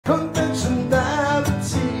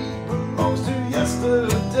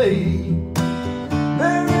day.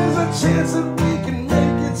 There is a chance that we can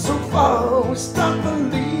make it so far. We stop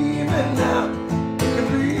believing now we can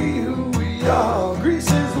be who we are.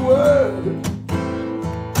 Greece is the word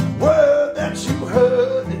that you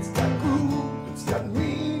heard. It's got groove, it's got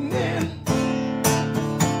meaning.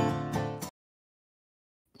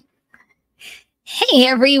 Hey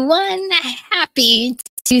everyone, happy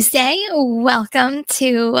Tuesday. Welcome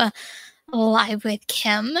to Live with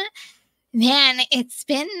Kim. Man, it's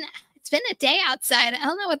been a day outside. I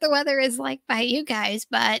don't know what the weather is like by you guys,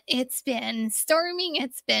 but it's been storming,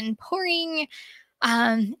 it's been pouring.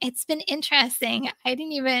 It's been interesting. I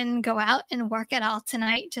didn't even go out and work at all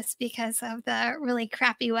tonight just because of the really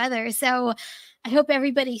crappy weather. So I hope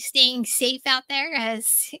everybody's staying safe out there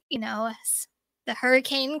as the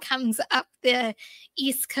hurricane comes up the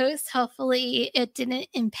East Coast. Hopefully it didn't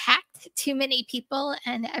impact too many people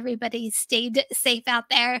and everybody stayed safe out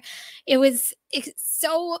there. It's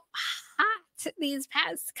so hot these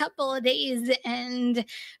past couple of days, and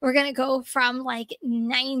we're going to go from like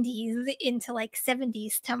 90s into like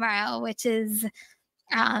 70s tomorrow, which is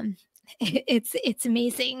it's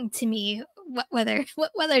amazing to me what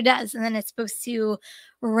weather does. And then it's supposed to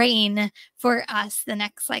rain for us the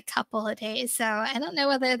next like couple of days, so I don't know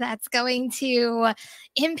whether that's going to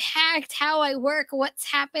impact how I work,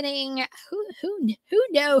 what's happening, who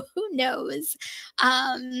knows.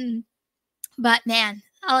 But man,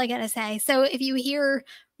 all I gotta say, so if you hear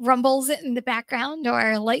rumbles in the background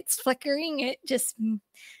or lights flickering, it just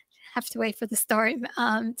have to wait for the storm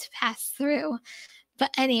to pass through.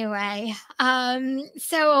 But anyway,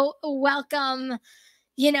 so welcome.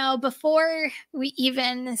 Before we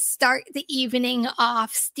even start the evening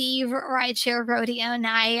off, Steve, Rideshare Rodeo, and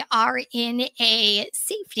I are in a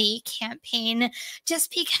safety campaign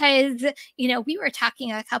just because, we were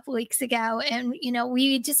talking a couple weeks ago and,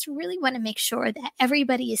 we just really want to make sure that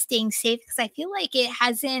everybody is staying safe because I feel like it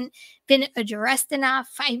hasn't been addressed enough.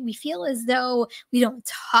 We feel as though we don't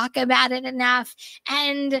talk about it enough.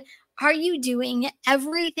 And are you doing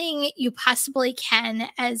everything you possibly can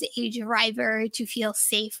as a driver to feel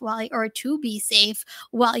safe or to be safe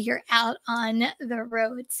while you're out on the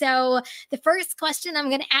road? So the first question I'm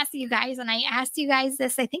going to ask you guys, and I asked you guys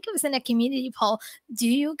this, I think it was in a community poll, do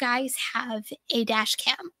you guys have a dash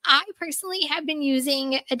cam? I personally have been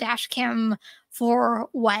using a dash cam for a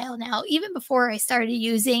while now, even before I started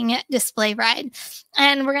using Display Ride.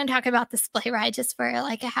 And we're going to talk about Display Ride just for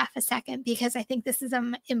like a half a second because I think this is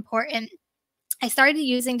important. I started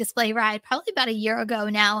using Display Ride probably about a year ago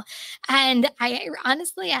now, and I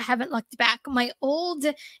haven't looked back. My old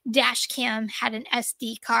dash cam had an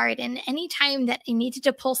SD card, and anytime that I needed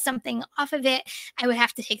to pull something off of it, I would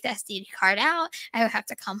have to take the SD card out. I would have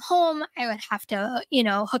to come home. I would have to,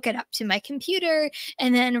 hook it up to my computer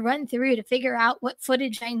and then run through to figure out what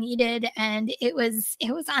footage I needed, and it was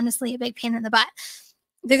honestly a big pain in the butt.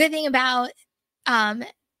 The good thing about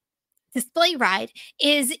Display Ride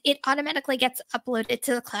is it automatically gets uploaded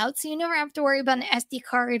to the cloud, so you never have to worry about an SD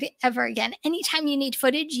card ever again. Anytime you need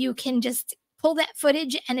footage, you can just pull that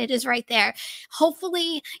footage and it is right there.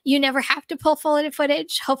 Hopefully you never have to pull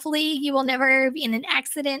footage. Hopefully you will never be in an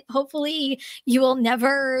accident. Hopefully you will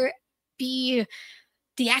never be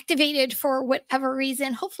deactivated for whatever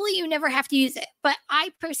reason. Hopefully you never have to use it, but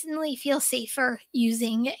I personally feel safer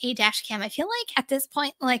using a dash cam. I feel like at this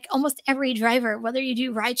point, like almost every driver, whether you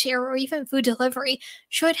do rideshare or even food delivery,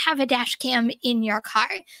 should have a dash cam in your car.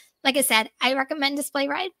 Like I said, I recommend Display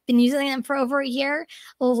Ride. Been using them for over a year.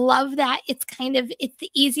 Love that. It's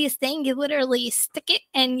the easiest thing. You literally stick it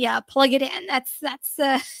and you plug it in.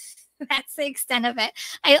 That's the extent of it.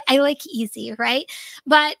 I like easy, right?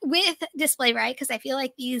 But with Display Ride, because I feel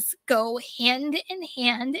like these go hand in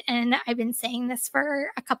hand, and I've been saying this for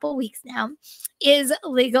a couple weeks now, is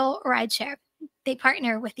Legal Rideshare. They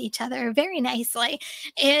partner with each other very nicely.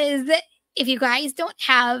 If you guys don't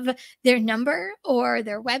have their number or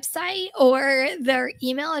their website or their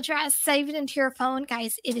email address saved into your phone,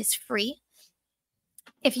 guys, it is free.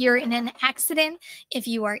 If you're in an accident, if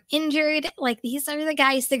you are injured, like these are the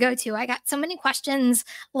guys to go to. I got so many questions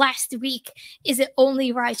last week. Is it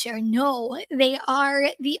only rideshare? No, they are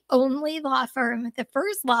the only law firm, the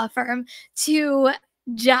first law firm to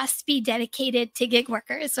just be dedicated to gig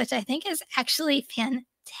workers, which I think is actually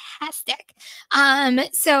fantastic.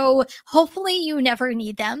 So hopefully you never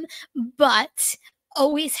need them, but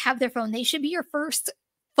always have their phone. They should be your first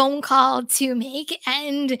phone call to make.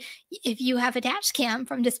 And if you have a dash cam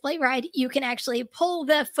from Display Ride, you can actually pull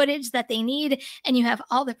the footage that they need, and you have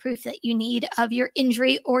all the proof that you need of your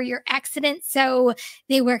injury or your accident. So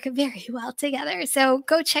they work very well together. So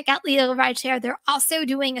go check out Legal Rideshare. They're also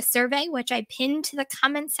doing a survey, which I pinned to the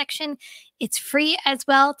comment section. It's free as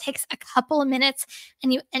well, takes a couple of minutes,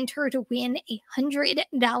 and you enter to win a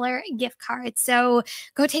 $100 gift card. So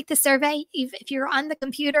go take the survey. If you're on the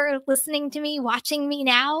computer listening to me, watching me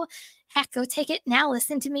now, heck, go take it now.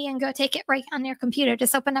 Listen to me and go take it right on your computer.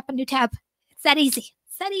 Just open up a new tab. It's that easy.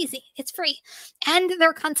 It's that easy. It's free. And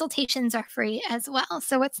their consultations are free as well.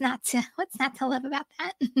 So what's not to love about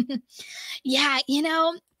that? Yeah,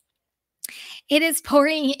 it is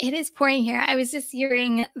pouring. It is pouring here. I was just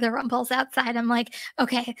hearing the rumbles outside. I'm like,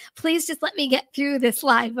 okay, please just let me get through this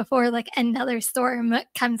live before like another storm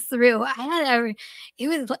comes through. It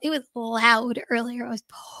was loud earlier. It was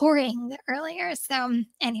pouring earlier. So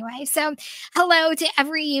anyway, so hello to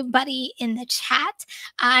everybody in the chat.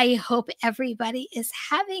 I hope everybody is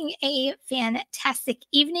having a fantastic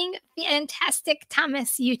evening. Fantastic,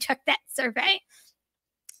 Thomas. You took that survey.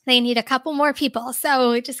 They need a couple more people.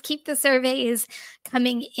 So just keep the surveys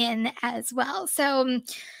coming in as well. So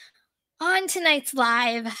on tonight's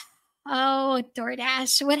live, oh,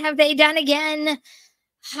 DoorDash, what have they done again?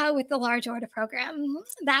 With the large order program?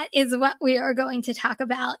 That is what we are going to talk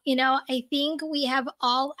about. I think we have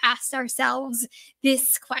all asked ourselves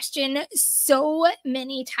this question so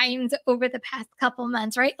many times over the past couple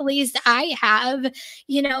months, right? At least I have.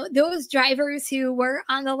 Those drivers who were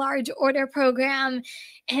on the large order program,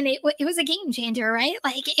 and it was a game changer, right?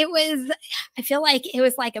 Like I feel like it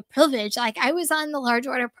was like a privilege. Like I was on the large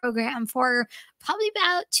order program for probably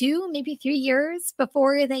about 2, maybe 3 years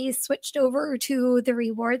before they switched over to the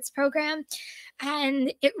rewards program.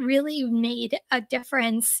 And it really made a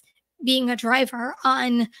difference being a driver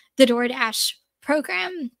on the DoorDash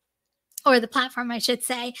program, or the platform, I should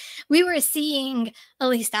say. We were seeing, at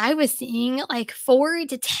least I was seeing, like 4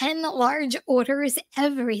 to 10 large orders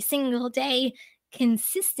every single day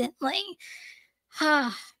consistently.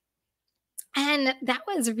 And that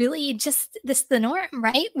was really just the norm,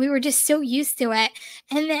 right? We were just so used to it.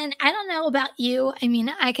 And then I don't know about you. I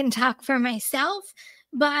mean, I can talk for myself,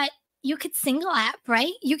 but you could single app,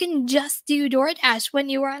 right? You can just do DoorDash when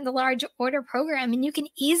you were on the large order program, and you can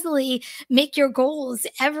easily make your goals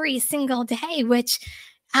every single day, which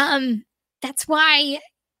that's why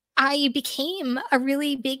I became a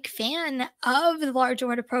really big fan of the large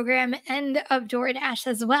order program and of DoorDash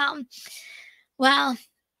as well. Well,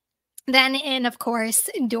 then in, of course,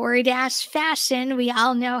 DoorDash fashion, we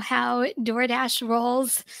all know how DoorDash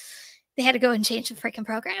rolls. They had to go and change the freaking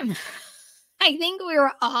program. I think we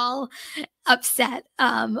were all upset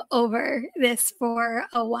over this for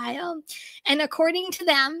a while. And according to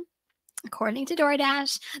them, according to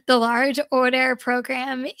DoorDash, the large order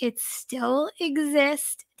program, it still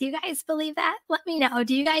exists. Do you guys believe that? Let me know.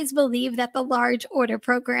 Do you guys believe that the large order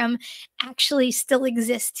program actually still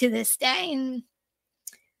exists to this day?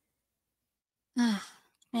 Oh,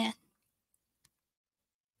 man.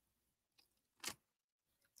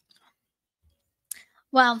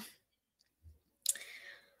 Well,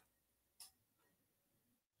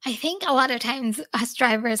 I think a lot of times us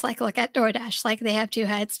drivers look at DoorDash like they have two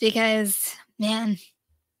heads because, man,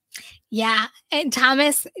 yeah. And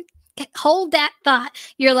Thomas, hold that thought.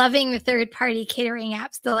 You're loving the third-party catering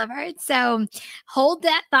apps delivered. So hold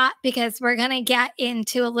that thought, because we're going to get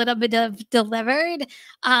into a little bit of delivered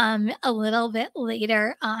a little bit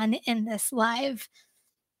later on in this live.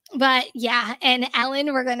 But yeah, and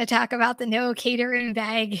Ellen, we're going to talk about the no catering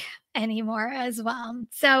bag anymore as well.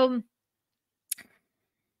 So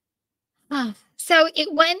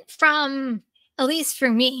it went from, at least for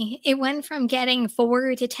me, it went from getting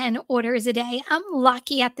 4 to 10 orders a day. I'm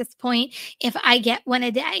lucky at this point if I get one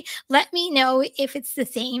a day. Let me know if it's the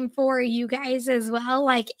same for you guys as well.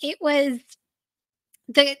 It was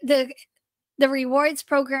the rewards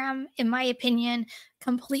program, in my opinion,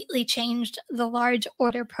 completely changed the large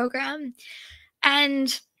order program.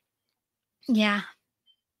 And yeah,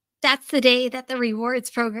 that's the day that the rewards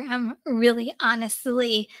program really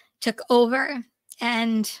honestly took over,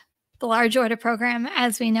 and the large order program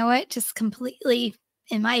as we know it just completely,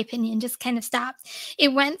 in my opinion, just kind of stopped.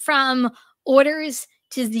 It went from orders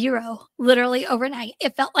to zero literally overnight.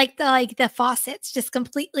 It felt like the faucets just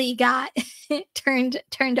completely got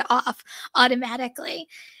turned off automatically.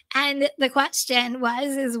 And the question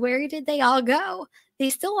is where did they all go?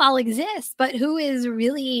 They still all exist, but who is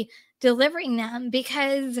really delivering them?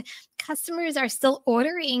 Because customers are still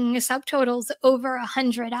ordering subtotals over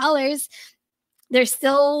 $100. they're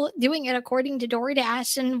still doing it according to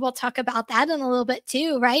DoorDash, and we'll talk about that in a little bit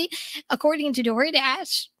too, right? According to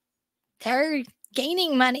DoorDash, they're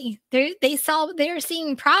gaining money. They're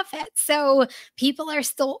seeing profits. So people are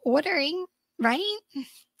still ordering, right?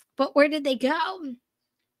 But where did they go?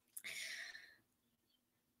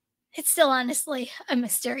 It's still honestly a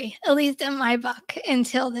mystery, at least in my book,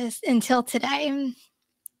 until today,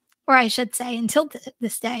 or I should say until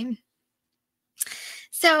this day.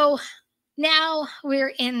 So now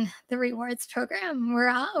we're in the rewards program.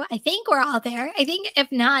 I think we're all there. I think if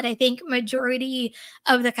not, I think majority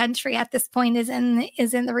of the country at this point is in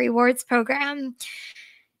the rewards program.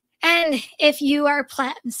 And if you are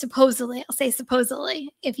supposedly, I'll say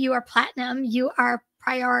supposedly, if you are platinum, you are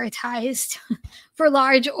prioritized for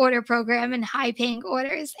large order program and high paying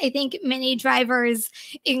orders. I think many drivers,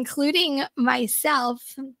 including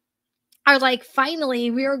myself, are like,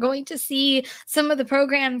 finally, we are going to see some of the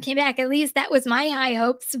program came back. At least that was my high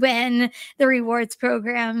hopes when the rewards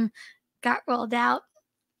program got rolled out.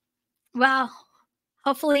 Well,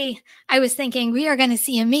 hopefully, I was thinking we are going to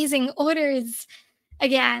see amazing orders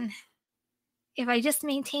again if I just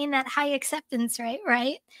maintain that high acceptance rate,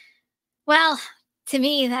 right? Well, to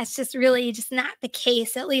me, that's just really just not the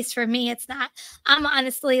case. At least for me, it's not. I'm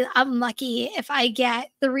lucky if I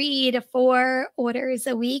get 3 to 4 orders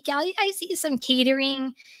a week. I see some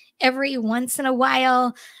catering every once in a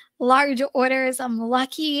while. Large orders, I'm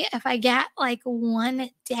lucky if I get like one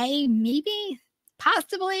day, maybe,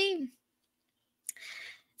 possibly.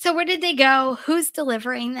 So where did they go? Who's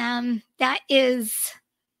delivering them? That is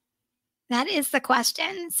the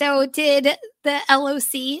question. So did the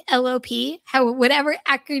LOC, LOP, whatever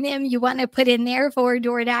acronym you want to put in there for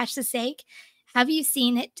DoorDash's sake, have you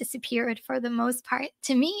seen it disappeared for the most part?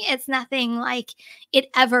 To me, it's nothing like it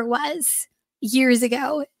ever was years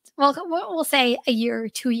ago. Well, we'll say a year or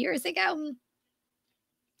 2 years ago.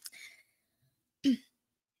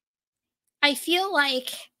 I feel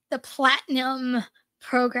like the platinum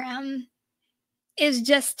program is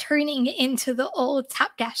just turning into the old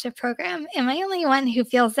Top Dasher program. Am I the only one who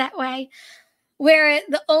feels that way? Where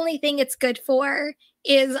the only thing it's good for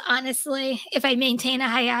is, honestly, if I maintain a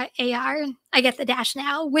high AR, I get the Dash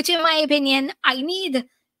Now, which in my opinion, I need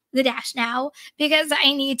the Dash Now because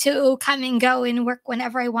I need to come and go and work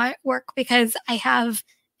whenever I want work because I have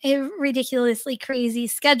a ridiculously crazy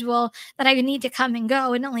schedule that I need to come and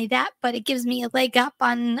go. And not only that, but it gives me a leg up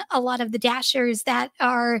on a lot of the Dashers that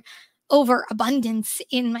are overabundance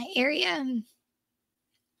in my area.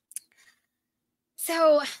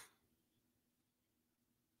 So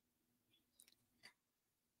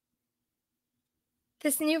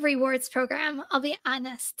this new rewards program, I'll be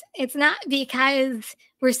honest, it's not because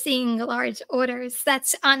we're seeing large orders.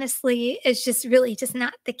 That's honestly, it's just really just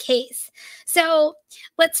not the case. So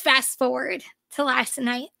let's fast forward to last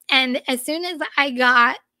night. And as soon as I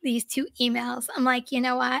got these 2 emails, I'm like, you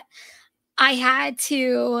know what? I had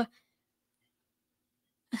to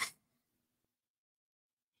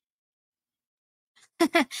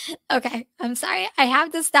okay, I'm sorry. I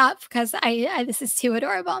have to stop because I this is too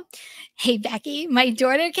adorable. Hey Becky, my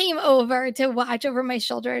daughter came over to watch over my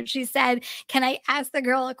shoulder. She said, "Can I ask the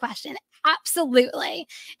girl a question?" Absolutely.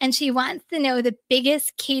 And she wants to know the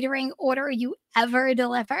biggest catering order you ever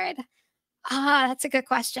delivered. Ah, that's a good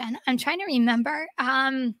question. I'm trying to remember.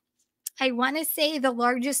 I want to say the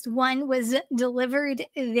largest one was delivered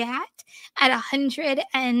that at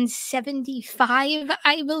 175,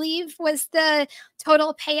 I believe, was the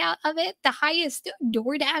total payout of it. The highest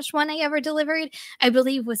DoorDash one I ever delivered, I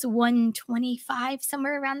believe, was 125,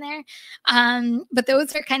 somewhere around there. But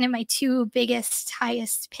those are kind of my 2 biggest,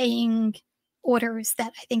 highest paying orders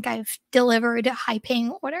that I think I've delivered, high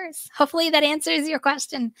paying orders. Hopefully that answers your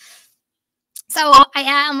question. So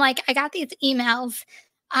I'm like, I got these emails.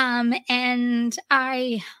 And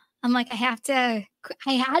I'm like, I had to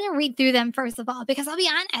read through them first of all, because I'll be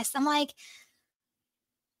honest, I'm like,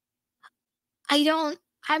 I'm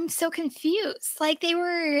so confused. Like they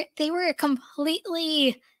were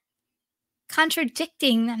completely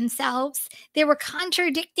contradicting themselves. They were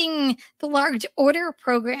contradicting the large order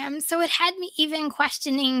program. So it had me even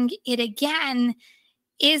questioning it again.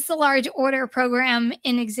 Is the large order program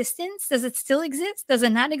in existence? Does it still exist? Does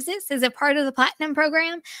it not exist? Is it part of the platinum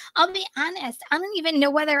program? I'll be honest, I don't even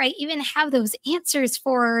know whether I even have those answers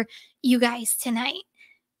for you guys tonight.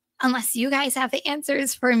 Unless you guys have the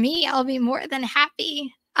answers for me, I'll be more than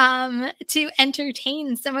happy to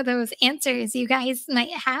entertain some of those answers you guys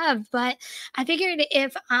might have. But I figured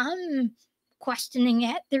if I'm questioning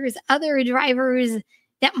it, there's other drivers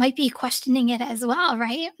that might be questioning it as well,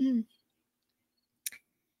 right?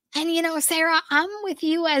 And Sarah, I'm with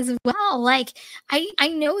you as well. Like I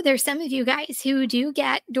know there's some of you guys who do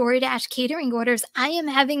get DoorDash catering orders. I am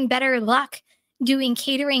having better luck doing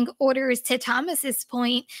catering orders to Thomas's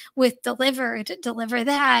point with deliver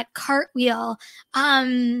that, cartwheel.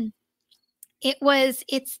 Um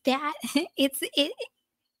it's that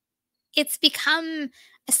it's become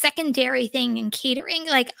a secondary thing in catering.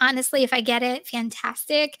 Like, honestly, if I get it,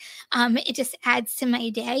 fantastic. It just adds to my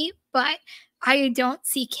day, but I don't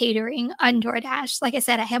see catering on DoorDash. Like I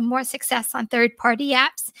said, I have more success on third-party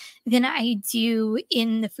apps than I do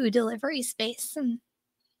in the food delivery space.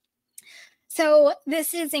 So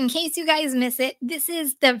this is, in case you guys miss it, this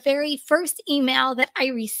is the very first email that I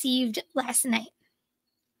received last night.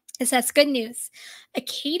 It says, good news, a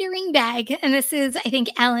catering bag. And this is, I think,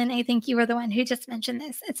 Ellen, I think you were the one who just mentioned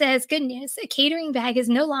this. It says, good news, a catering bag is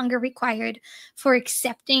no longer required for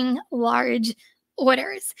accepting large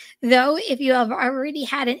orders. Though, if you have already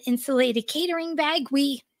had an insulated catering bag,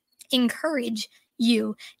 we encourage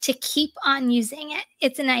you to keep on using it.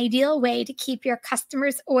 It's an ideal way to keep your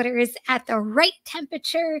customers' orders at the right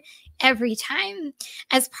temperature every time.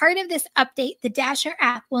 As part of this update, the Dasher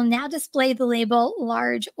app will now display the label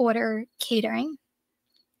large order catering.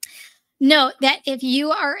 Note that if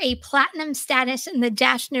you are a platinum status in the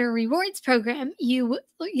Dashner Rewards program,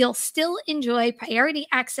 you'll still enjoy priority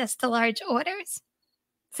access to large orders.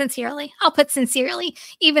 Sincerely. I'll put sincerely,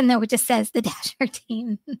 even though it just says the Dasher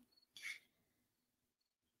team.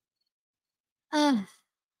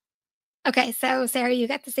 Okay, so Sarah, you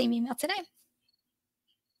got the same email today.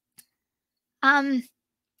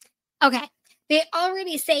 Okay. They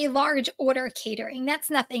already say large order catering. That's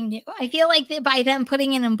nothing new. I feel like by them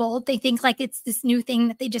putting it in bold, they think like it's this new thing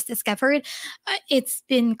that they just discovered. It's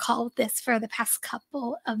been called this for the past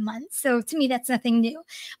couple of months. So to me, that's nothing new.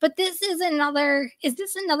 But is this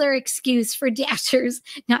another excuse for Dashers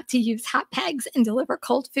not to use hot bags and deliver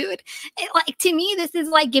cold food? Like, to me, this is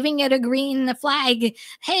like giving it a green flag.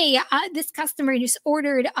 Hey, this customer just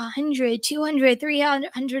ordered $100, $200,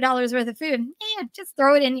 $300 worth of food. Yeah, just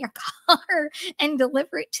throw it in your car and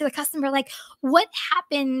deliver it to the customer. Like, what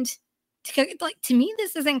happened to me,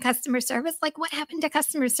 this isn't customer service. Like, what happened to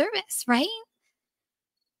customer service, right?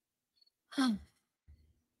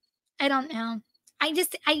 I don't know.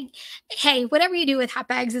 Hey, whatever you do with hot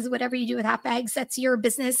bags is whatever you do with hot bags. That's your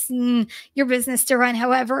business, and your business to run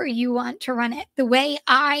however you want to run it. The way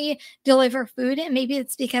I deliver food, and maybe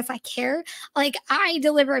it's because I care, like, I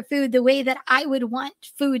deliver food the way that I would want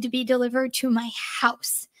food to be delivered to my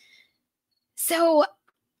house. So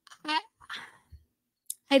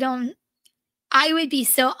I would be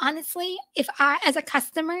so, honestly, if I, as a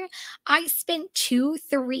customer, I spent $200,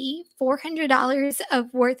 $300, $400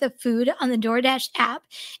 of worth of food on the DoorDash app,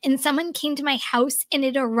 and someone came to my house and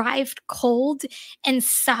it arrived cold and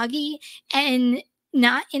soggy and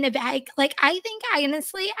not in a bag. Like, I think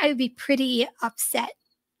honestly, I would be pretty upset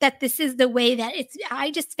that this is the way that I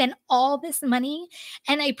just spent all this money,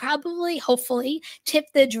 and I probably, hopefully, tip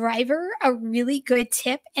the driver a really good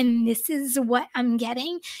tip, and this is what I'm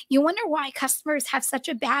getting. You wonder why customers have such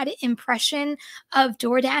a bad impression of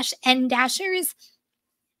DoorDash and Dashers?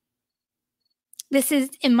 This is,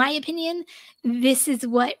 in my opinion, this is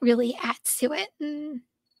what really adds to it.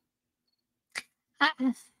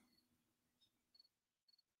 Uh,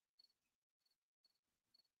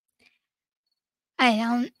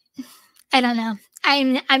 I don't know.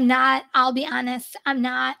 I'm not, I'll be honest, I'm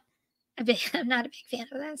not a big fan of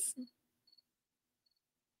this.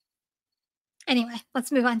 Anyway,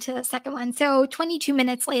 let's move on to the second one. So 22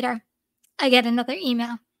 minutes later, I get another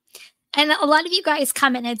email. And a lot of you guys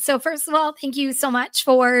commented. So first of all, thank you so much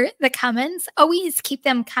for the comments. Always keep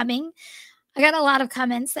them coming. I got a lot of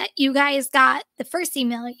comments that you guys got the first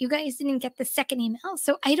email. You guys didn't get the second email.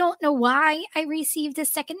 So I don't know why I received the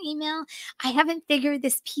second email. I haven't figured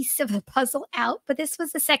this piece of the puzzle out, but this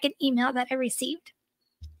was the second email that I received.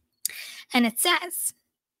 And it says,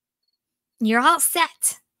 you're all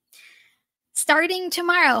set. Starting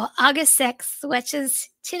tomorrow, August 6th, which is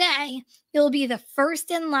today, you'll be the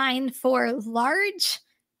first in line for large,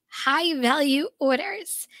 high-value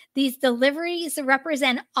orders. These deliveries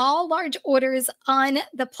represent all large orders on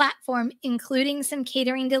the platform, including some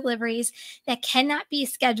catering deliveries that cannot be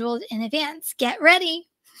scheduled in advance. Get ready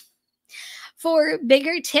for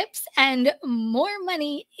bigger tips and more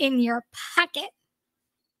money in your pocket.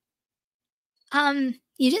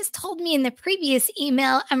 You just told me in the previous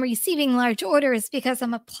email I'm receiving large orders because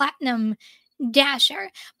I'm a platinum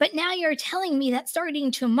Dasher, but now you're telling me that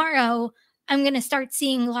starting tomorrow, I'm going to start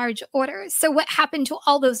seeing large orders. So what happened to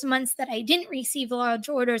all those months that I didn't receive large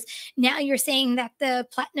orders? Now you're saying that the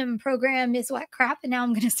platinum program is what crap, and now I'm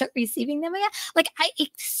going to start receiving them again. Like,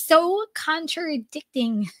 it's so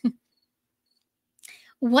contradicting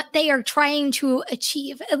what they are trying to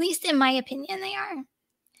achieve. At least in my opinion, they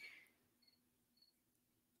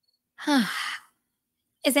are.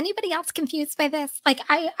 Is anybody else confused by this? Like,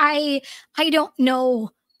 I don't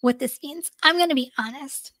know what this means. I'm going to be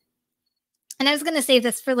honest. And I was going to save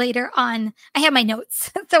this for later on. I have my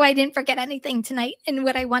notes, so I didn't forget anything tonight and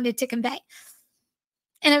what I wanted to convey.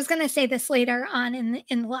 And I was going to say this later on in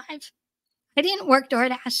the live. I didn't work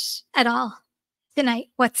DoorDash at all tonight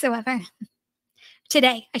whatsoever.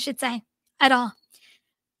 Today, I should say, at all.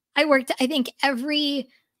 I worked, I think, every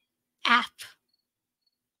app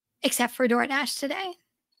except for DoorDash today.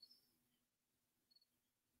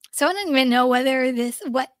 So I don't even know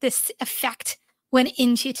what this effect went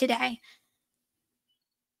into today.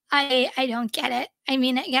 I don't get it. I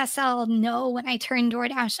mean, I guess I'll know when I turn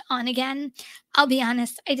DoorDash on again. I'll be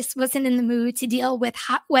honest, I just wasn't in the mood to deal with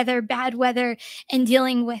hot weather, bad weather, and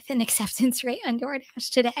dealing with an acceptance rate on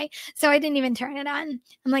DoorDash today. So I didn't even turn it on.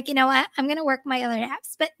 I'm like, you know what? I'm going to work my other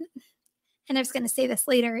apps. And I was going to say this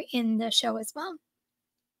later in the show as well.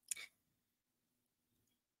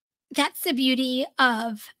 That's the beauty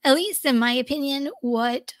of, at least in my opinion,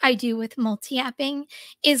 what I do with multi-apping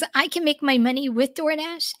is I can make my money with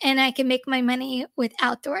DoorDash and I can make my money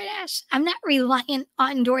without DoorDash. I'm not reliant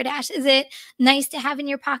on DoorDash. Is it nice to have in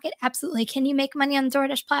your pocket? Absolutely. Can you make money on the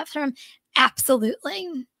DoorDash platform?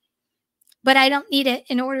 Absolutely. But I don't need it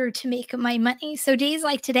in order to make my money. So days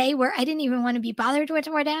like today where I didn't even want to be bothered with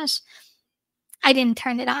DoorDash, I didn't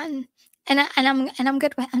turn it on. And I'm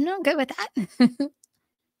good with that.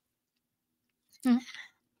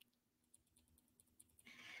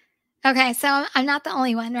 Okay, so I'm not the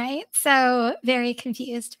only one, right? So very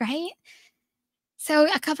confused, right?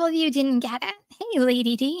 So a couple of you didn't get it. Hey,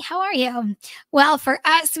 Lady D, how are you? Well, for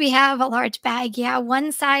us, we have a large bag. Yeah,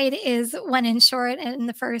 one side is one in short, and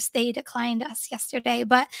the first they declined us yesterday.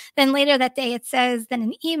 But then later that day, it says, then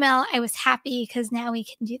an email, I was happy because now we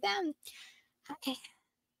can do them. Okay.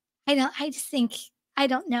 I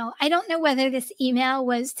don't know. I don't know whether this email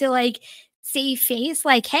was to like save face,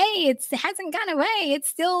 like, hey, it hasn't gone away. It's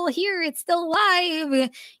still here. It's still live.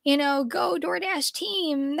 Go DoorDash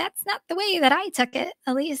team. That's not the way that I took it.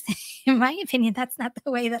 At least in my opinion, that's not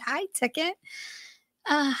the way that I took it.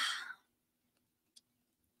 I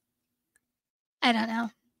don't know.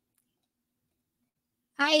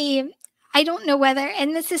 I don't know whether,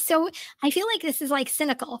 and this is so, I feel like this is like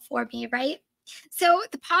cynical for me, right? So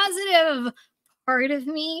the positive part of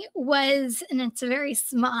me was, and it's a very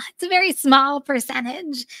small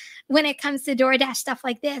percentage when it comes to DoorDash stuff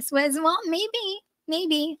like this, was, well,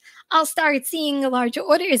 maybe I'll start seeing large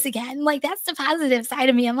orders again. Like, that's the positive side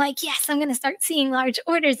of me. I'm like, yes, I'm going to start seeing large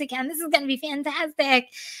orders again. This is going to be fantastic.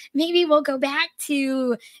 Maybe we'll go back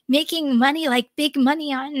to making money, like big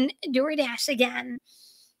money on DoorDash again.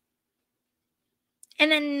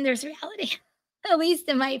 And then there's reality. At least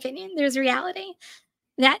in my opinion, there's reality.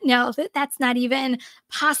 That's not even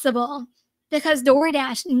possible because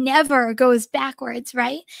DoorDash never goes backwards,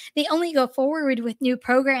 right? They only go forward with new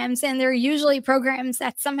programs, and they're usually programs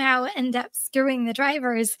that somehow end up screwing the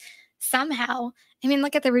drivers somehow. I mean,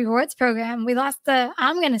 look at the rewards program.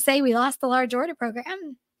 I'm going to say we lost the large order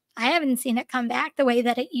program. I haven't seen it come back the way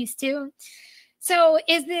that it used to. So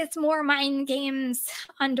is this more mind games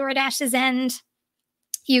on DoorDash's end?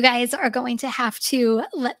 You guys are going to have to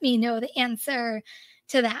let me know the answer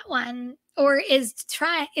to that one. Or is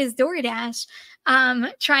DoorDash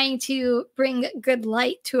trying to bring good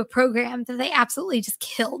light to a program that they absolutely just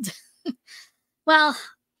killed? Well,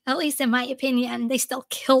 at least in my opinion, they still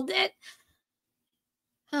killed it.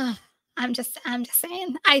 I'm just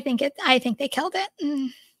saying. I think they killed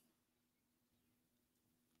it.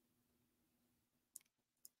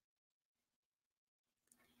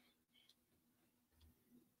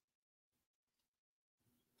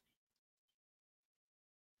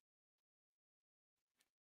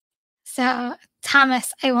 So,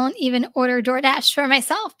 Thomas, I won't even order DoorDash for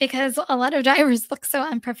myself because a lot of drivers look so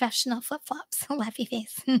unprofessional. Flip-flops, laughy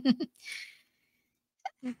face.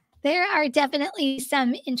 There are definitely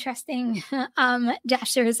some interesting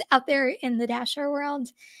dashers out there in the dasher world.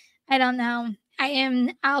 I don't know.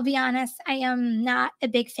 I'll be honest, I am not a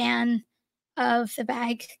big fan of the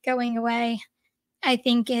bag going away. I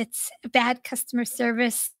think it's a bad customer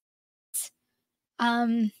service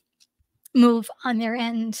move on their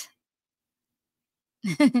end.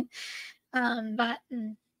 But I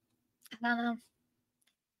don't know.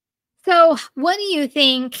 So what do you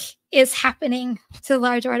think is happening to the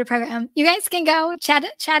large order program? You guys can go chat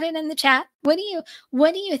it in the chat. What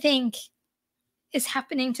do you think is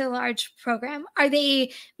happening to the large program? Are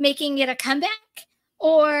they making it a comeback?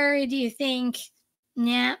 Or do you think,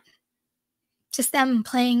 nah, just them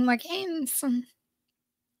playing more games?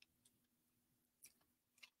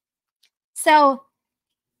 So,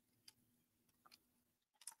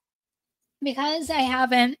 because I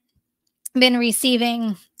haven't been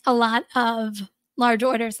receiving a lot of large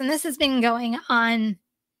orders, and this has been going on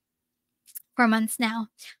for months now,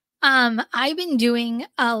 I've been doing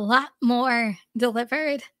a lot more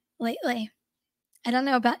delivered lately. I don't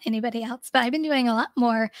know about anybody else, but I've been doing a lot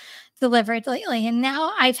more delivered lately. And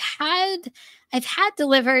now I've had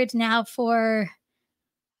delivered now for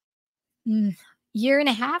year and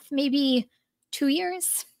a half, maybe 2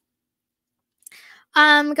 years.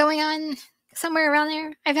 Going on somewhere around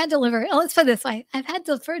there. I've had delivered. Oh, let's put it this way. I've had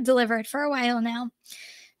delivered for a while now.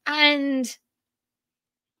 And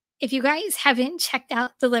if you guys haven't checked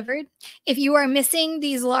out delivered, if you are missing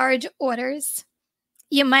these large orders,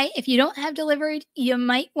 you might, if you don't have delivered, you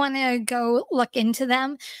might want to go look into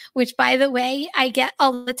them, which, by the way, I get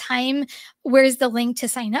all the time. Where's the link to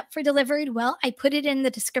sign up for delivered? Well, I put it in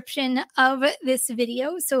the description of this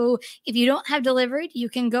video. So if you don't have delivered, you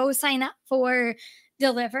can go sign up for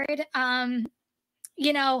delivered.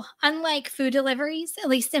 You know, unlike food deliveries, at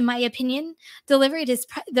least in my opinion, delivered is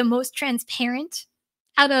the most transparent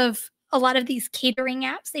out of a lot of these catering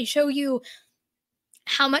apps. They show you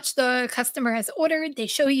how much the customer has ordered. They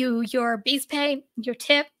show you your base pay, your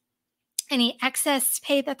tip, any excess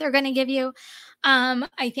pay that they're going to give you.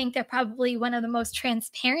 I think they're probably one of the most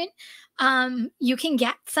transparent. You can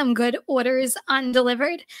get some good orders on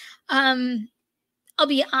delivered. I'll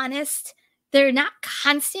be honest, they're not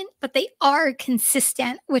constant, but they are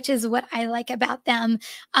consistent, which is what I like about them.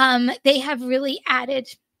 They have really added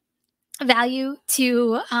value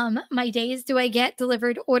to my days. Do I get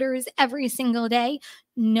delivered orders every single day?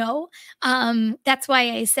 No. That's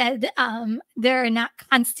why I said they're not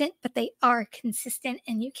constant, but they are consistent,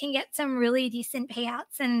 and you can get some really decent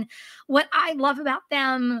payouts. And what I love about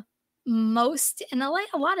them most, and I like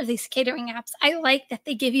a lot of these catering apps, I like that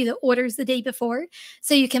they give you the orders the day before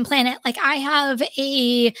so you can plan it. Like, I have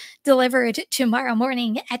a delivered tomorrow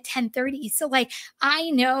morning at 10:30, so like I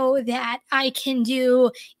know that I can do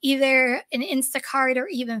either an Instacart or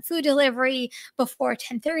even food delivery before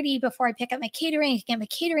 10:30, before I pick up my catering. I can get my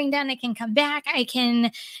catering done, I can come back, I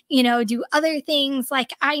can, you know, do other things.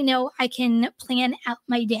 Like, I know I can plan out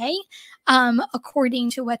my day according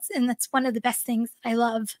to and that's one of the best things that I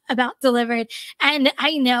love about delivered. And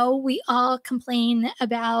I know we all complain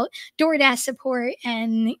about DoorDash support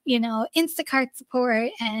and, you know, Instacart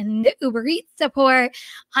support and Uber Eats support.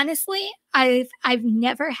 Honestly, I've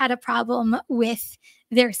never had a problem with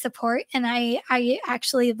their support, and I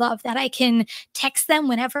actually love that I can text them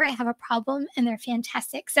whenever I have a problem, and they're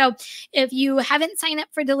fantastic. So if you haven't signed up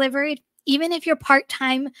for delivered, even if you're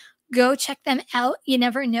part-time, go check them out. You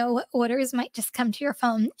never know what orders might just come to your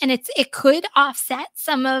phone, and it could offset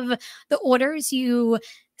some of the orders you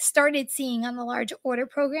started seeing on the large order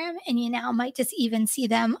program, and you now might just even see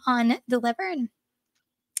them on delivered.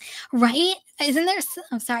 Right? Isn't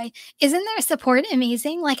their support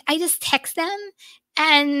amazing? Like, I just text them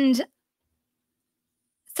and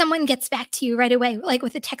someone gets back to you right away, like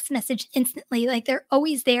with a text message instantly. Like, they're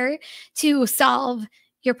always there to solve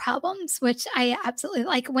your problems, which I absolutely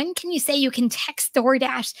like. When can you say you can text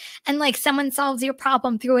DoorDash and like someone solves your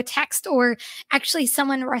problem through a text, or actually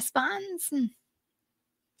someone responds?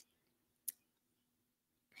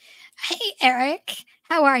 Hey, Eric,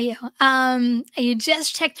 how are you? You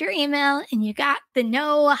just checked your email and you got the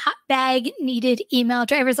no hot bag needed email.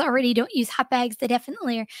 Drivers already don't use hot bags. They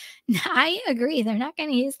definitely are. I agree. They're not going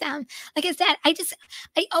to use them. Like I said,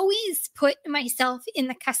 I always put myself in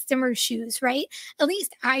the customer's shoes, right? At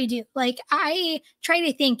least I do. Like, I try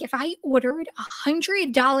to think, if I ordered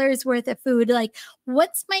 $100 worth of food, like,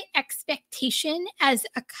 what's my expectation as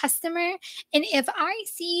a customer? And if I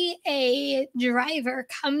see a driver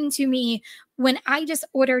come to me when I just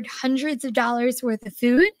ordered hundreds of dollars worth of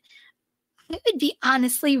food, I would be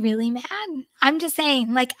honestly really mad. I'm just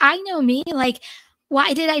saying, like, I know me, like,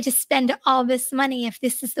 why did I just spend all this money if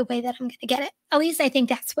this is the way that I'm going to get it? At least I think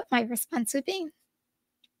that's what my response would be.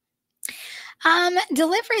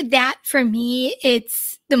 Delivered, that for me,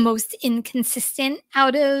 it's the most inconsistent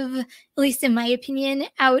out of, at least in my opinion,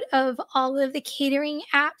 out of all of the catering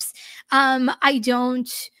apps.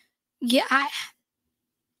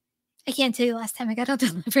 I I can't tell you last time I got to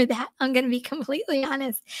deliver that. I'm going to be completely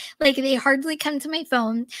honest. Like they hardly come to my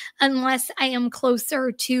phone unless I am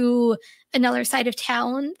closer to another side of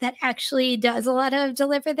town that actually does a lot of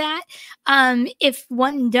deliver that. If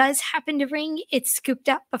one does happen to ring, it's scooped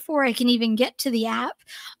up before I can even get to the app.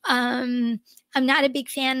 I'm not a big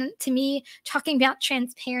fan, to me, talking about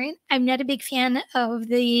transparent, I'm not a big fan of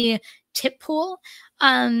the tip pool.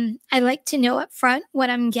 I like to know up front what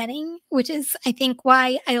I'm getting, which is, I think,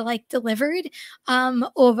 why I like delivered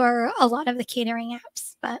over a lot of the catering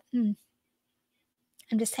apps. But I'm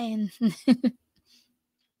just saying.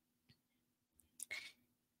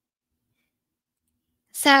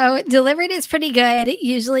 So delivered is pretty good.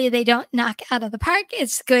 Usually they don't knock out of the park.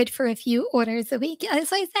 It's good for a few orders a week. As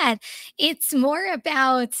I said, it's more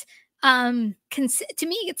about to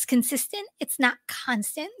me it's consistent. It's not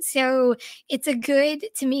constant. So it's a good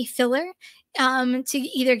to me filler to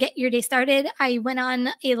either get your day started. I went on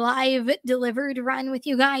a live delivered run with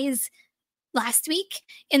you guys last week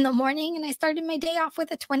in the morning and I started my day off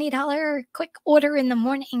with a $20 quick order in the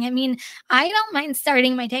morning. I mean, I don't mind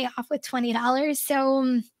starting my day off with $20.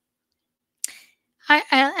 So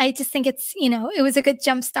I just think it's, it was a good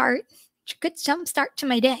jump start to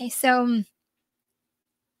my day. So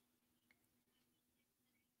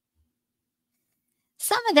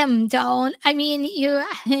some of them don't. I mean, you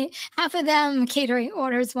half of them catering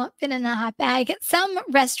orders won't fit in a hot bag. Some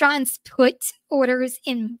restaurants put orders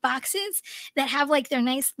in boxes that have like their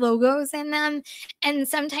nice logos in them, and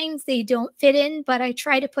sometimes they don't fit in, but I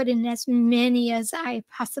try to put in as many as I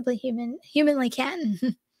possibly humanly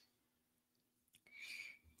can.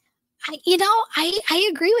 I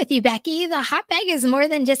agree with you, Becky. The hot bag is more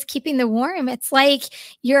than just keeping the warm. It's like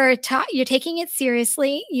you're taking it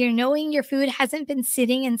seriously. You're knowing your food hasn't been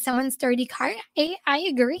sitting in someone's dirty cart. I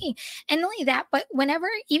agree. And not only that, but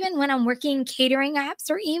even when I'm working catering apps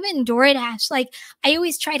or even DoorDash, like I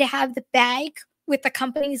always try to have the bag with the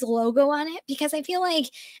company's logo on it, because I feel like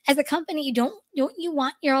as a company, don't you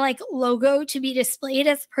want your like logo to be displayed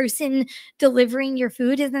as the person delivering your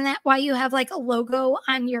food? Isn't that why you have like a logo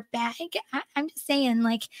on your bag? I'm just saying,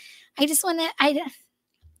 like, I just want to,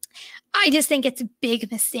 I just think it's a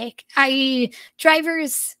big mistake. There's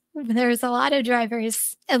a lot of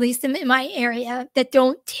drivers, at least in my area, that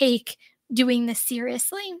don't take doing this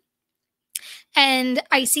seriously. And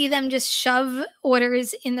I see them just shove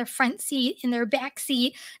orders in their front seat, in their back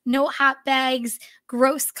seat, no hot bags,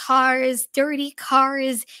 gross cars, dirty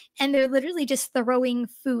cars, and they're literally just throwing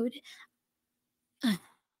food.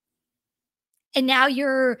 And now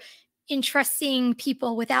you're entrusting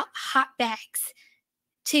people without hot bags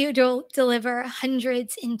to deliver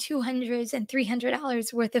hundreds and $200s and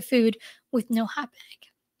 $300 worth of food with no hot bag.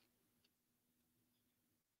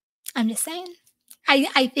 I'm just saying.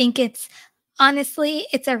 I think honestly,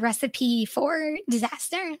 it's a recipe for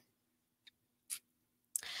disaster.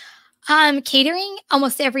 Catering,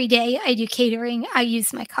 almost every day I do catering, I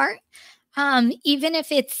use my cart. Even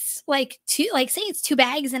if it's say it's 2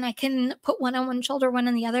 bags and I can put one on one shoulder, one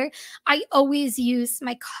on the other, I always use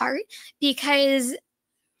my cart because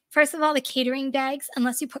first of all, the catering bags,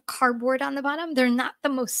 unless you put cardboard on the bottom, they're not the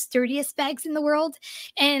most sturdiest bags in the world.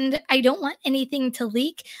 And I don't want anything to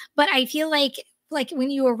leak, but I feel like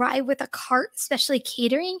when you arrive with a cart, especially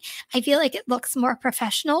catering, I feel like it looks more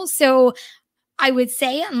professional. So I would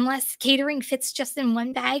say unless catering fits just in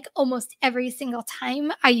one bag, almost every single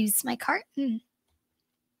time I use my cart.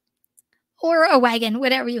 Or a wagon,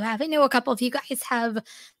 whatever you have. I know a couple of you guys have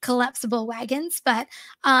collapsible wagons, but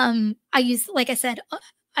I use, like I said,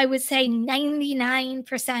 I would say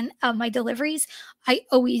 99% of my deliveries, I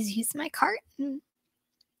always use my cart.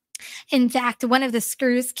 In fact, one of the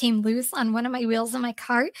screws came loose on one of my wheels in my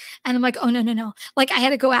cart, and I'm like, oh no, no, no. Like I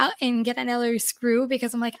had to go out and get another screw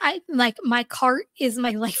because I'm like, my cart is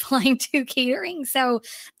my lifeline to catering. So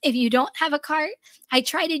if you don't have a cart, I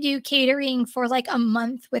try to do catering for like a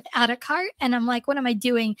month without a cart, and I'm like, what am I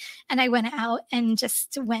doing? And I went out and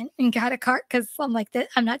just went and got a cart because I'm like,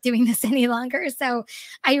 I'm not doing this any longer. So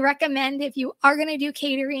I recommend if you are going to do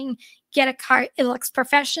catering, get a cart. It looks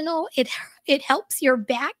professional. It helps your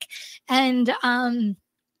back, and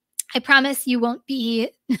I promise you won't be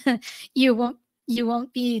you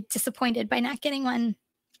won't be disappointed by not getting one.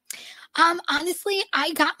 Honestly,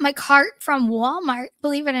 I got my cart from Walmart,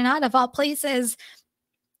 believe it or not, of all places,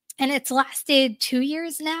 and it's lasted 2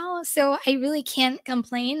 years now, so I really can't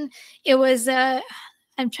complain. It was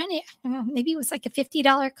I'm trying to, I don't know, maybe it was like a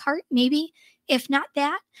 $50 cart, maybe, if not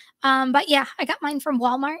that. But yeah, I got mine from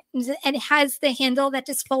Walmart, and it has the handle that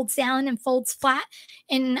just folds down and folds flat.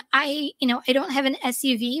 And I don't have an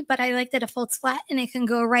SUV, but I like that it folds flat and it can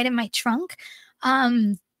go right in my trunk.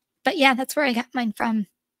 But yeah, that's where I got mine from.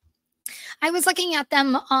 I was looking at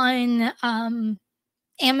them on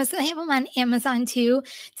Amazon. I have them on Amazon too.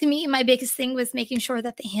 To me, my biggest thing was making sure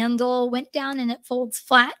that the handle went down and it folds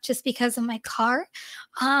flat just because of my car.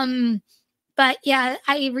 Um, but yeah,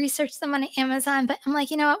 I researched them on Amazon, but I'm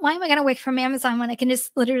like, you know what? Why am I going to wait from Amazon when I can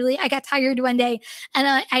just literally, I got tired one day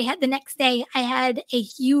and I had the next day, I had a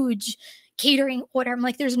huge catering order. I'm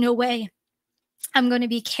like, there's no way I'm going to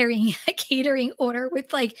be carrying a catering order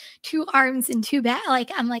with like two arms and two back.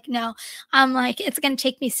 Like, I'm like, no, I'm like, it's going to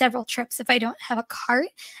take me several trips if I don't have a cart.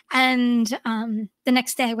 And the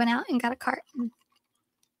next day I went out and got a cart.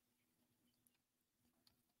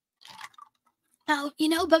 Oh,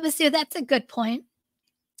 Bubba Sue, that's a good point.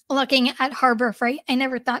 Looking at Harbor Freight, I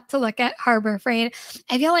never thought to look at Harbor Freight.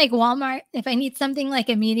 I feel like Walmart, if I need something like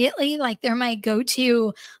immediately, like they're my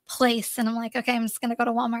go-to place. And I'm like, okay, I'm just going to go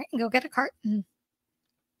to Walmart and go get a cart.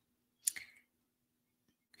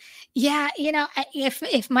 Yeah,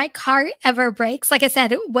 if my car ever breaks, like I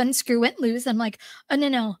said, one screw went loose. I'm like, oh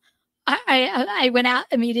no. I went out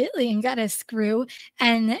immediately and got a screw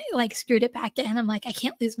and like screwed it back in. I'm like, I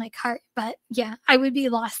can't lose my cart. But yeah, I would be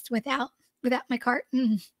lost without my cart.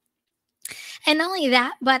 And not only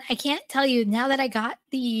that, but I can't tell you now that I got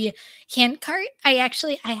the hand cart, I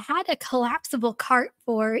had a collapsible cart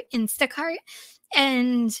for Instacart.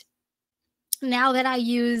 And now that I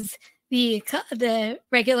use the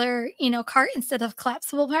regular, cart instead of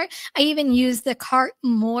collapsible cart, I even use the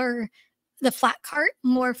flat cart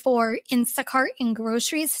more for Instacart and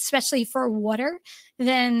groceries, especially for water,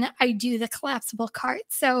 than I do the collapsible cart.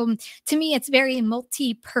 So to me, it's very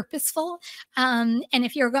multi-purposeful. And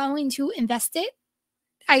if you're going to invest it,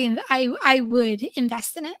 I would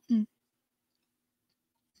invest in it.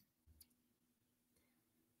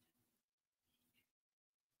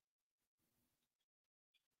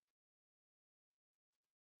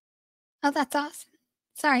 Oh, that's awesome.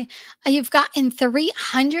 Sorry. You've gotten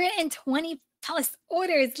 320 plus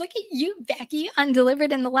orders. Look at you, Becky,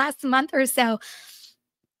 undelivered in the last month or so.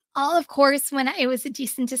 All, of course, when it was a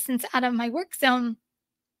decent distance out of my work zone,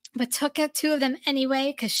 but took out two of them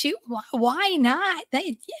anyway, because shoot, why not?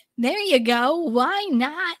 There you go. Why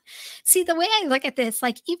not? See, the way I look at this,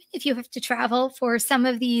 like, even if you have to travel for some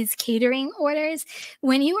of these catering orders,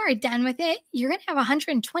 when you are done with it, you're going to have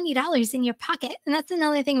 $120 in your pocket. And that's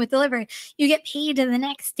another thing with delivery. You get paid the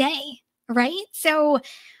next day, right? So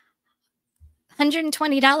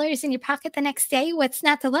 $120 in your pocket the next day, what's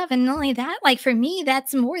not to love? And not only that, like for me,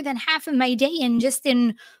 that's more than half of my day in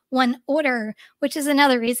one order, which is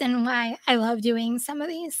another reason why I love doing some of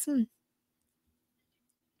these.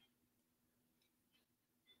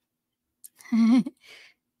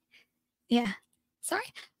 Yeah. Sorry.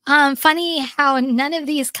 Funny how none of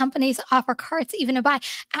these companies offer carts even to buy.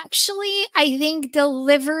 Actually, I think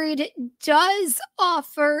Delivered does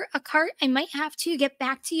offer a cart. I might have to get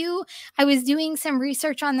back to you. I was doing some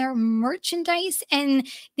research on their merchandise and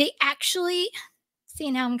they actually see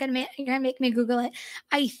now you're gonna make me Google it.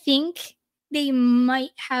 I think they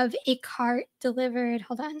might have a cart delivered.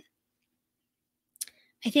 Hold on.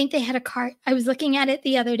 I think they had a cart. I was looking at it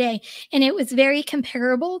the other day, and it was very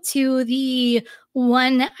comparable to the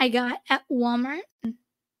one I got at Walmart.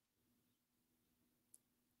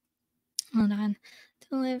 Hold on.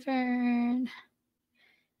 Delivered.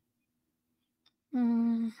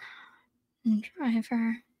 um,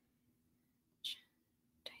 Driver.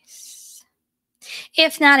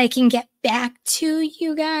 If not, I can get back to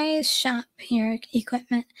you guys. Shop here,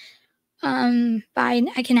 equipment.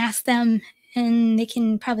 I can ask them, and they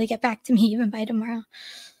can probably get back to me even by tomorrow.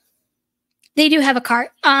 They do have a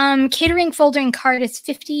cart. Catering folding cart is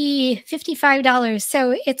 $55.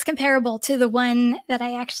 So it's comparable to the one that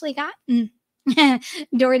I actually got.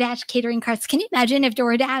 DoorDash catering carts. Can you imagine if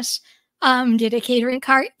DoorDash did a catering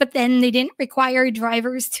cart, but then they didn't require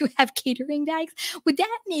drivers to have catering bags? Would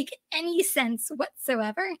that make any sense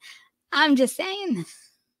whatsoever? I'm just saying.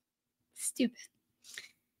 Stupid.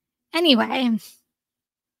 Anyway.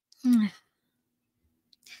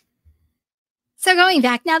 So going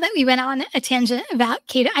back, now that we went on a tangent about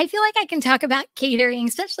catering, I feel like I can talk about catering,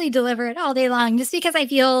 especially Delivered, all day long, just because I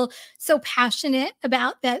feel so passionate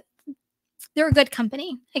about that. They're a good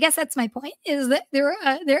company. I guess that's my point, is that they're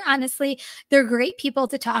honestly, they're great people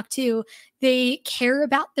to talk to. They care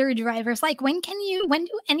about their drivers. Like when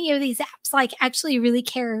do any of these apps like actually really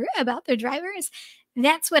care about their drivers?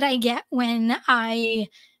 That's what I get when I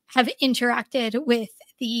have interacted with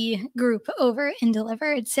the group over in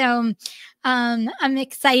Delivered. So I'm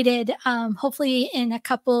excited. Hopefully in a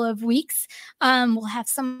couple of weeks, we'll have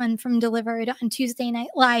someone from Delivered on Tuesday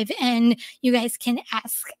Night Live, and you guys can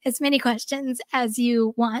ask as many questions as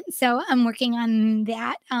you want. So I'm working on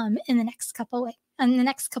that in the next couple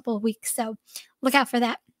of weeks. So look out for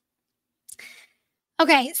that.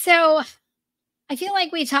 Okay, so I feel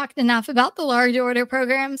like we talked enough about the large order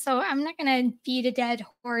program, so I'm not going to beat a dead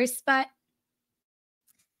horse, but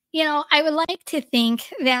I would like to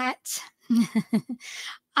think that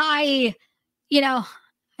I, you know,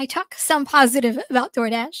 I talk some positive about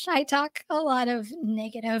DoorDash. I talk a lot of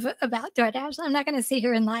negative about DoorDash. I'm not going to sit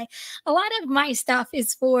here and lie. A lot of my stuff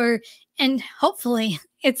is and hopefully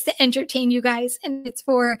it's to entertain you guys, and it's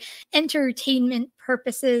for entertainment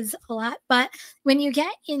purposes a lot. But when you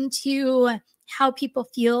get into how people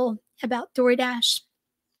feel about DoorDash,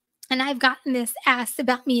 and I've gotten this asked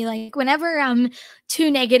about me, like whenever I'm too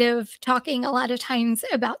negative, talking a lot of times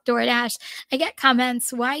about DoorDash, I get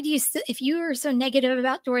comments, why do you if you are so negative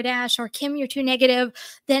about DoorDash, or Kim, you're too negative,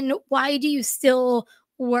 then why do you still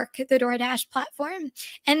work the DoorDash platform?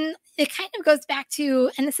 And it kind of goes back to,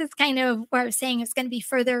 and this is kind of where I was saying it's going to be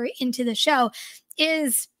further into the show,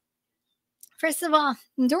 is first of all,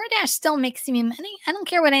 DoorDash still makes me money. I don't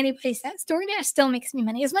care what anybody says. DoorDash still makes me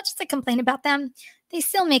money. As much as I complain about them, they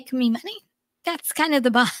still make me money. That's kind of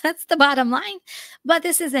that's the bottom line. But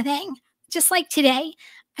this is the thing. Just like today,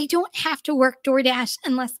 I don't have to work DoorDash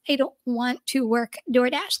unless I don't want to work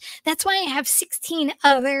DoorDash. That's why I have 16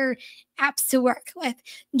 other apps to work with.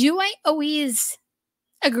 Do I always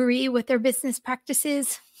agree with their business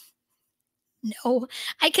practices? No.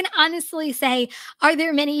 I can honestly say, are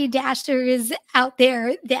there many Dashers out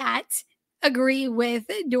there that agree with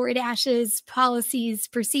DoorDash's policies,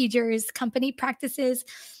 procedures, company practices?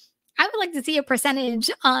 I would like to see a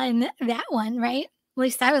percentage on that one, right? At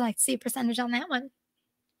least I would like to see a percentage on that one.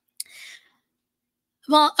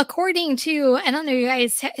 Well, according to, I don't know, you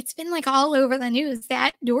guys, it's been like all over the news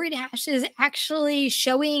that DoorDash is actually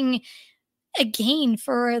showing a gain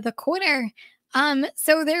for the quarter.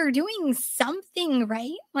 So they're doing something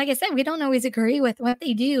right. Like I said, we don't always agree with what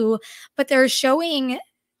they do, but they're showing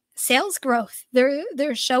sales growth.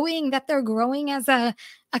 They're showing that they're growing as a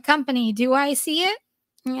company. Do I see it?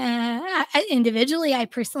 Individually, I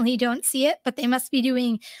personally don't see it, but they must be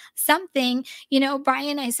doing something.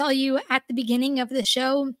 Brian, I saw you at the beginning of the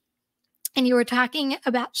show, and you were talking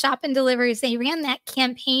about shop and deliveries. They ran that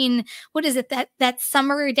campaign. What is it? That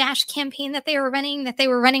summer dash campaign that they were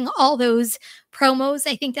running all those promos.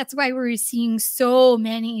 I think that's why we're seeing so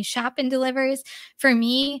many shop and delivers. For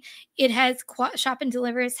me, it has shop and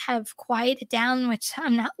delivers have quieted down, which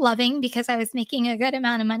I'm not loving because I was making a good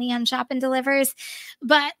amount of money on shop and delivers.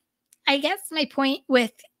 But I guess my point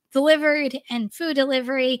with Delivered and food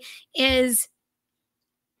delivery is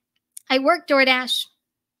I work DoorDash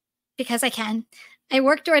because I can. I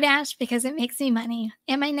work DoorDash because it makes me money.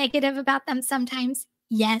 Am I negative about them sometimes?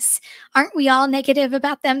 Yes. Aren't we all negative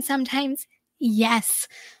about them sometimes? Yes.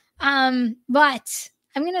 But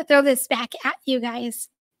I'm going to throw this back at you guys.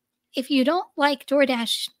 If you don't like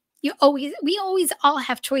DoorDash, we always all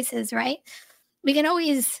have choices, right? We can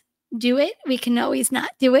always do it. We can always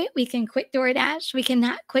not do it. We can quit DoorDash. We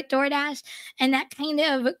cannot quit DoorDash. And that kind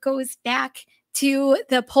of goes back to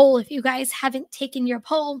the poll. If you guys haven't taken your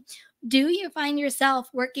poll, do you find yourself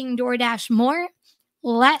working DoorDash more,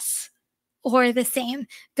 less, or the same?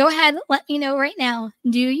 Go ahead, let me know right now.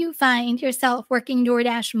 Do you find yourself working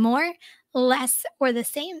DoorDash more, less, or the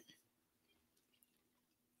same?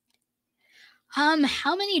 How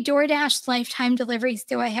many DoorDash lifetime deliveries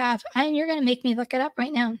do I have? You're going to make me look it up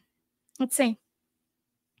right now. Let's see.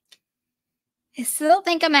 I still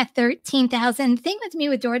think I'm at 13,000. The thing with me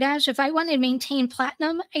with DoorDash, if I want to maintain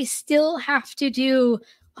platinum, I still have to do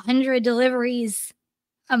 100 deliveries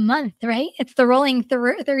a month, right? It's the rolling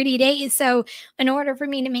 30 days. So in order for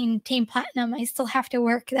me to maintain platinum, I still have to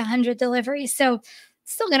work the 100 deliveries. So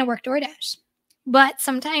still going to work DoorDash. But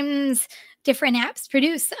sometimes different apps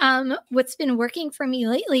produce. What's been working for me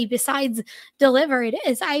lately besides Delivered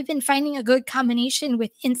is I've been finding a good combination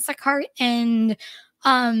with Instacart and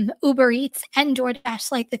Uber Eats and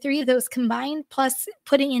DoorDash, like the three of those combined, plus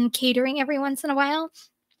putting in catering every once in a while.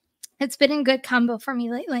 It's been a good combo for me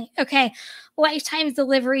lately. Okay, lifetime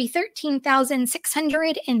delivery,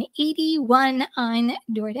 13,681 on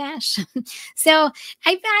DoorDash. So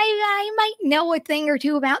I might know a thing or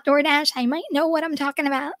two about DoorDash. I might know what I'm talking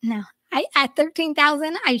about. No, at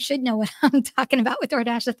 13,000, I should know what I'm talking about with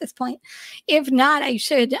DoorDash at this point. If not, I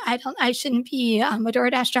should. I shouldn't be a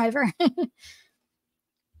DoorDash driver.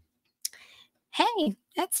 Hey,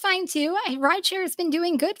 That's fine too. Rideshare has been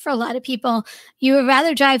doing good for a lot of people. You would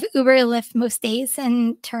rather drive Uber or Lyft most days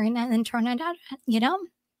and turn it out, you know?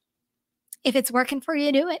 If it's working for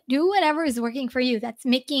you, do it. Do whatever is working for you. That's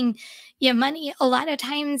making you money. A lot of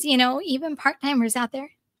times, you know, even part-timers out there.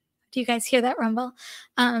 Do you guys hear that rumble?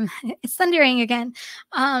 It's thundering again.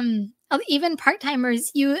 Even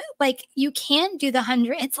part-timers, you can't do the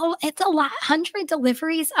 100. It's a lot. 100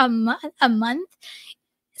 deliveries a month,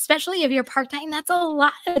 especially if you're part-time. That's a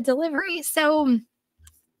lot of deliveries. So,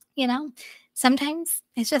 you know, sometimes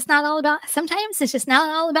it's just not all about. Sometimes it's just not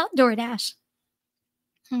all about DoorDash.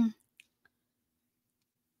 Hmm.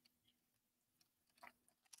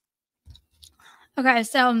 Okay,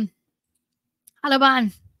 so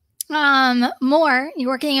Audubon, more. You're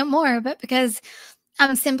working at more, but because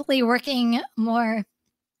I'm simply working more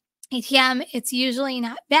ATM, it's usually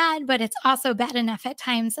not bad, but it's also bad enough at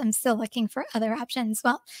times. I'm still looking for other options.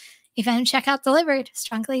 Well, event checkout delivered,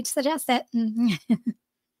 strongly suggest it.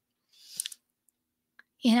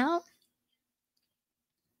 You know?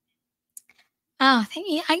 Oh, thank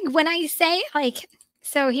you. When I say like,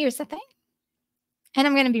 so here's the thing, and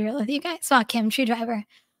I'm gonna be real with you guys. Well, Kim, true driver.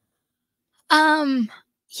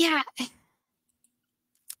 Yeah.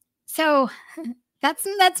 So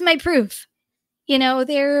that's my proof. You know,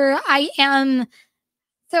 I am.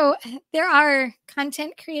 So there are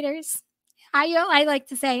content creators. I like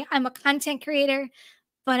to say I'm a content creator,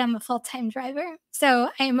 but I'm a full-time driver. So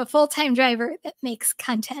I am a full-time driver that makes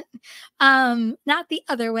content. Not the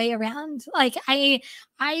other way around. Like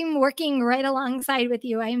I'm working right alongside with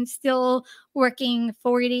you. I'm still working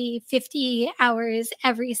 40, 50 hours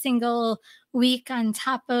every single week on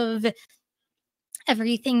top of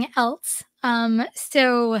everything else.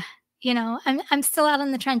 So you know, I'm still out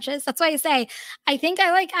in the trenches. That's why I say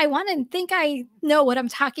I want to think I know what I'm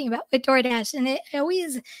talking about with DoorDash, and it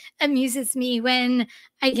always amuses me when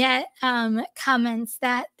I get comments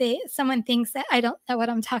that someone thinks that I don't know what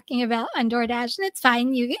I'm talking about on DoorDash, and it's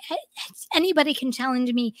fine. Anybody can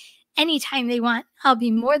challenge me anytime they want. I'll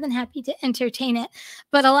be more than happy to entertain it.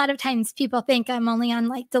 But a lot of times people think I'm only on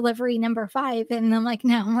like delivery number 5. And I'm like,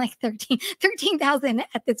 no, I'm like 13,000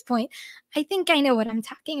 at this point. I think I know what I'm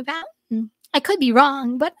talking about. I could be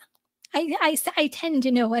wrong, but I tend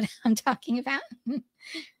to know what I'm talking about.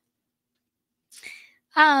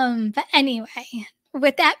 But anyway,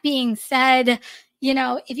 with that being said, you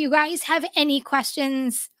know, if you guys have any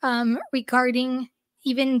questions regarding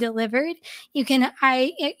even delivered, you can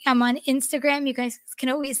I'm on Instagram. You guys can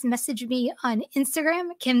always message me on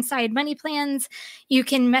Instagram, Kim Side Money Plans. You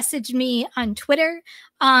can message me on Twitter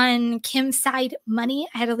on Kim Side Money.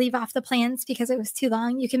 I had to leave off the plans because it was too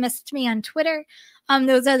long. You can message me on Twitter.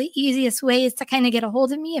 Those are the easiest ways to kind of get a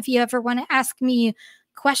hold of me if you ever want to ask me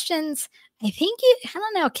questions. I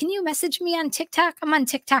don't know. Can you message me on TikTok? I'm on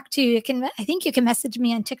TikTok too. I think you can message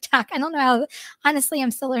me on TikTok. I don't know how, honestly, I'm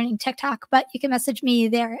still learning TikTok, but you can message me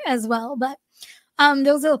there as well. But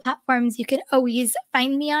those are the platforms you can always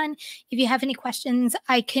find me on. If you have any questions,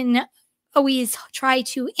 I can always try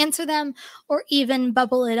to answer them or even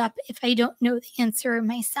bubble it up if I don't know the answer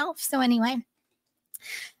myself. So anyway.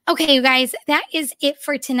 Okay, you guys, that is it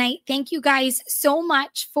for tonight. Thank you guys so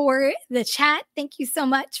much for the chat. Thank you so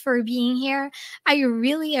much for being here. I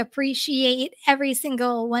really appreciate every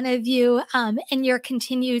single one of you and your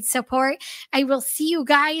continued support. I will see you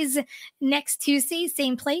guys next Tuesday,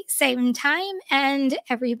 same place, same time. And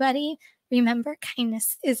everybody, remember,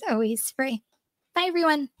 kindness is always free. Bye,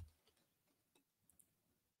 everyone.